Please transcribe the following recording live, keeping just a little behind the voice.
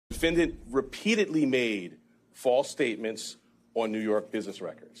defendant repeatedly made false statements on New York business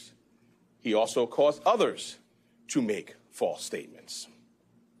records. He also caused others to make false statements.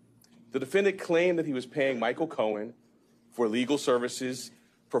 The defendant claimed that he was paying Michael Cohen for legal services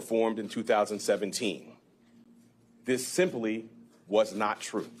performed in 2017. This simply was not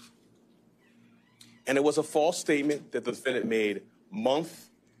true. And it was a false statement that the defendant made month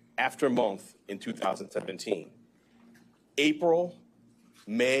after month in 2017. April,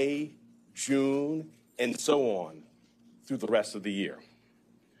 May, June, and so on through the rest of the year.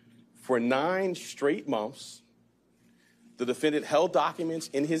 For 9 straight months, the defendant held documents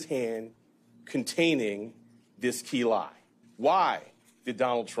in his hand containing this key lie. Why did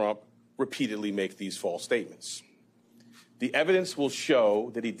Donald Trump repeatedly make these false statements? The evidence will show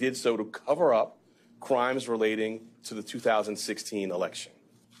that he did so to cover up crimes relating to the 2016 election.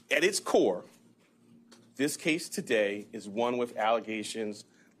 At its core, this case today is one with allegations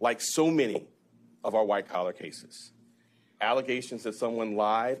like so many of our white-collar cases. Allegations that someone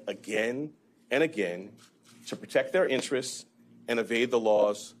lied again and again to protect their interests and evade the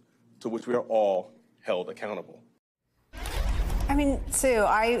laws to which we are all held accountable. I mean, Sue,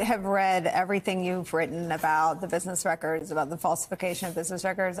 I have read everything you've written about the business records, about the falsification of business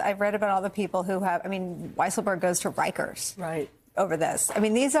records. I've read about all the people who have, I mean, Weisselberg goes to Rikers. Right. Over this. I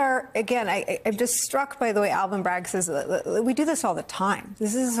mean, these are, again, I'm just struck by the way Alvin Bragg says, we do this all the time.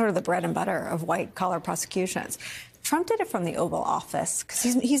 This is sort of the bread and butter of white-collar prosecutions. Trump did it from the Oval Office, because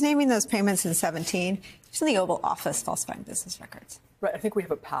he's naming those payments in 17. He's in the Oval Office falsifying business records. Right. I think we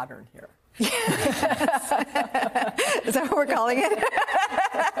have a pattern here. Is that what we're calling it?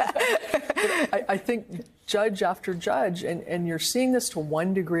 I think judge after judge, and you're seeing this to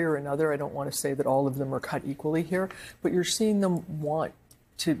one degree or another. I don't want to say that all of them are cut equally here, but you're seeing them want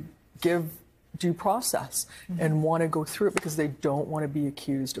to give due process and want to go through it because they don't want to be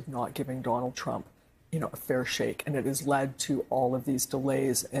accused of not giving Donald Trump, a fair shake. And it has led to all of these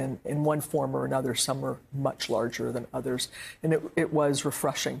delays. And in one form or another, some are much larger than others. And it was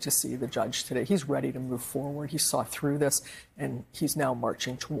refreshing to see the judge today. He's ready to move forward. He saw through this, and he's now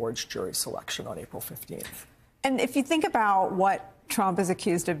marching towards jury selection on April 15th. And if you think about what Trump is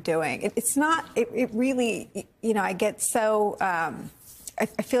accused of doing, it's not, it really, I get so,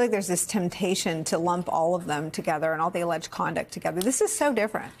 I feel like there's this temptation to lump all of them together and all the alleged conduct together. This is so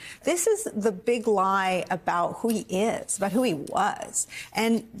different. This is the big lie about who he is, about who he was.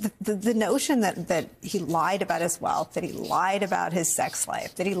 And the notion that he lied about his wealth, that he lied about his sex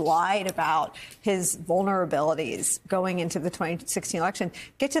life, that he lied about his vulnerabilities going into the 2016 election,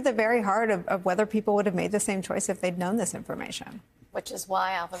 get to the very heart of whether people would have made the same choice if they'd known this information. Which is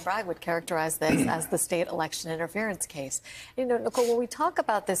why Alvin Bragg would characterize this as the state election interference case. Nicolle, when we talk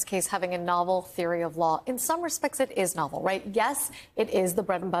about this case having a novel theory of law, in some respects it is novel, right? Yes, it is the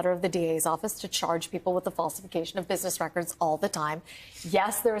bread and butter of the DA's office to charge people with the falsification of business records all the time.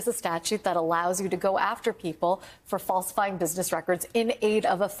 Yes, there is a statute that allows you to go after people for falsifying business records in aid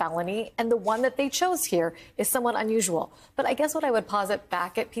of a felony, and the one that they chose here is somewhat unusual. But I guess what I would posit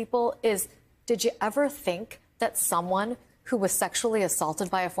back at people is, did you ever think that someone who was sexually assaulted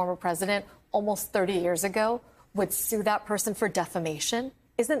by a former president almost 30 years ago would sue that person for defamation?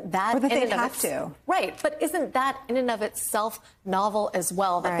 Isn't that, or that they'd have to. Right, but isn't that in and of itself novel as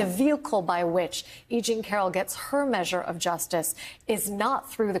well? That the vehicle by which E. Jean Carroll gets her measure of justice is not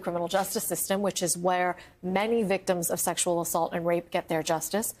through the criminal justice system, which is where many victims of sexual assault and rape get their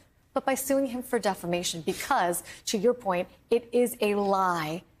justice, but by suing him for defamation because, to your point, it is a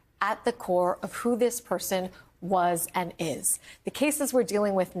lie at the core of who this person was and is. The cases we're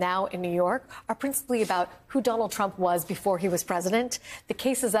dealing with now in New York are principally about who Donald Trump was before he was president. The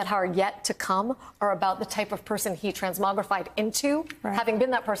cases that are yet to come are about the type of person he transmogrified into, having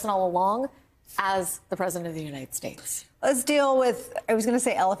been that person all along, as the president of the United States. Let's deal with, I was going to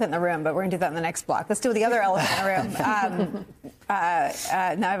say elephant in the room, but we're going to do that in the next block. Let's deal with the other elephant in the room.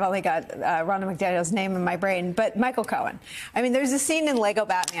 Now I've only got Rhonda McDaniel's name in my brain, but Michael Cohen. I mean, there's a scene in Lego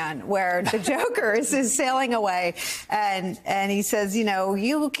Batman where the Joker is sailing away and he says,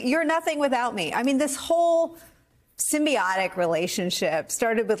 you're nothing without me. I mean, this whole symbiotic relationship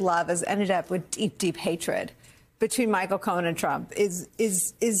started with love, has ended up with deep, deep hatred between Michael Cohen and Trump is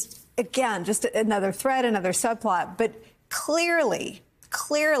again, just another thread, another subplot. But clearly,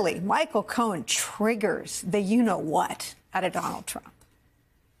 Michael Cohen triggers the you-know-what out of Donald Trump.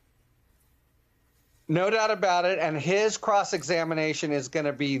 No doubt about it. And his cross-examination is going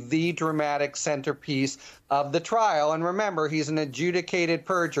to be the dramatic centerpiece of the trial. And remember, he's an adjudicated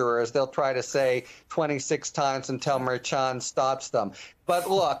perjurer, as they'll try to say 26 times until Merchan stops them. But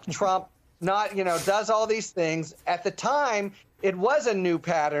look, Trump does all these things. At the time, it was a new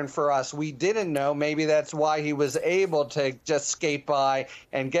pattern for us. We didn't know. Maybe that's why he was able to just skate by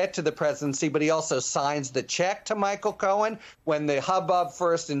and get to the presidency. But he also signs the check to Michael Cohen when the hubbub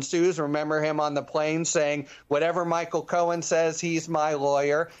first ensues. Remember him on the plane saying, whatever Michael Cohen says, he's my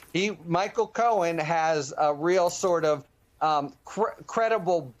lawyer. Michael Cohen has a real sort of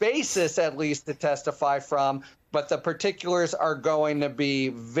credible basis, at least, to testify from. But the particulars are going to be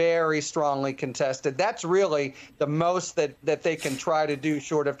very strongly contested. That's really the most that they can try to do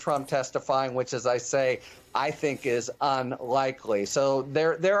short of Trump testifying, which, as I say, I think is unlikely. So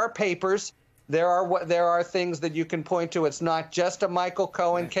there are papers. There are things that you can point to. It's not just a Michael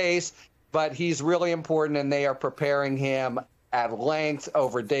Cohen case, but he's really important, and they are preparing him at length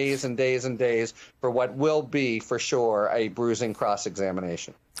over days and days and days for what will be, for sure, a bruising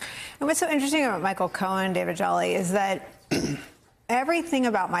cross-examination. And what's so interesting about Michael Cohen, David Jolly, is that everything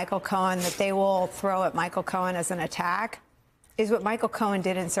about Michael Cohen that they will throw at Michael Cohen as an attack is what Michael Cohen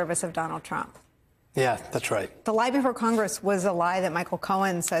did in service of Donald Trump. Yeah, that's right. The lie before Congress was a lie that Michael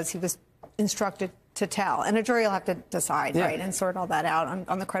Cohen says he was instructed to tell. And a jury will have to decide, right, and sort all that out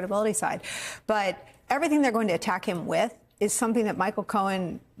on the credibility side. But everything they're going to attack him with is something that Michael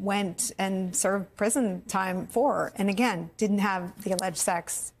Cohen went and served prison time for, and again, didn't have the alleged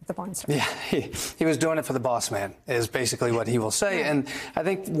sex with the porn star. Yeah, he was doing it for the boss man, is basically what he will say. And I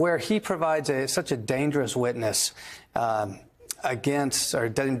think where he provides such a dangerous witness against, or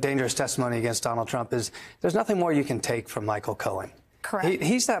dangerous testimony against Donald Trump, is there's nothing more you can take from Michael Cohen. Correct.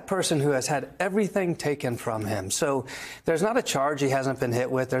 He's that person who has had everything taken from him. So there's not a charge he hasn't been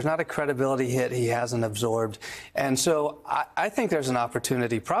hit with. There's not a credibility hit he hasn't absorbed. And so I think there's an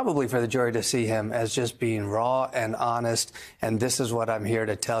opportunity probably for the jury to see him as just being raw and honest. And this is what I'm here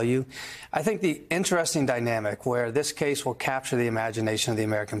to tell you. I think the interesting dynamic where this case will capture the imagination of the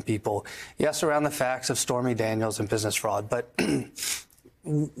American people, yes, around the facts of Stormy Daniels and business fraud, but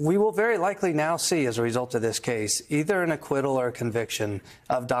we will very likely now see, as a result of this case, either an acquittal or a conviction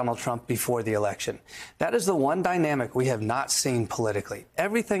of Donald Trump before the election. That is the one dynamic we have not seen politically.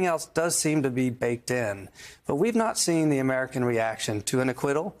 Everything else does seem to be baked in, but we've not seen the American reaction to an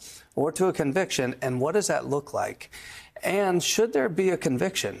acquittal or to a conviction. And what does that look like? And should there be a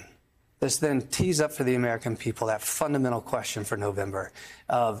conviction, this then tees up for the American people that fundamental question for November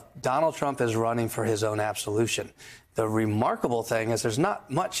of Donald Trump is running for his own absolution. The remarkable thing is there's not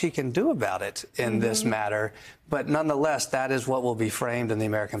much he can do about it in this matter, but nonetheless, that is what will be framed in the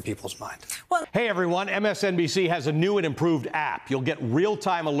American people's mind. Well, hey, everyone, MSNBC has a new and improved app. You'll get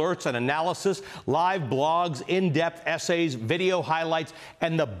real-time alerts and analysis, live blogs, in-depth essays, video highlights,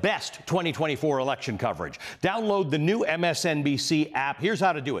 and the best 2024 election coverage. Download the new MSNBC app. Here's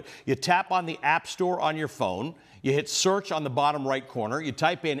how to do it. You tap on the App Store on your phone. You hit search on the bottom right corner. You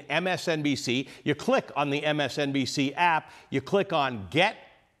type in MSNBC. You click on the MSNBC app. You click on Get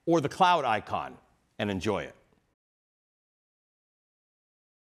or the cloud icon and enjoy it.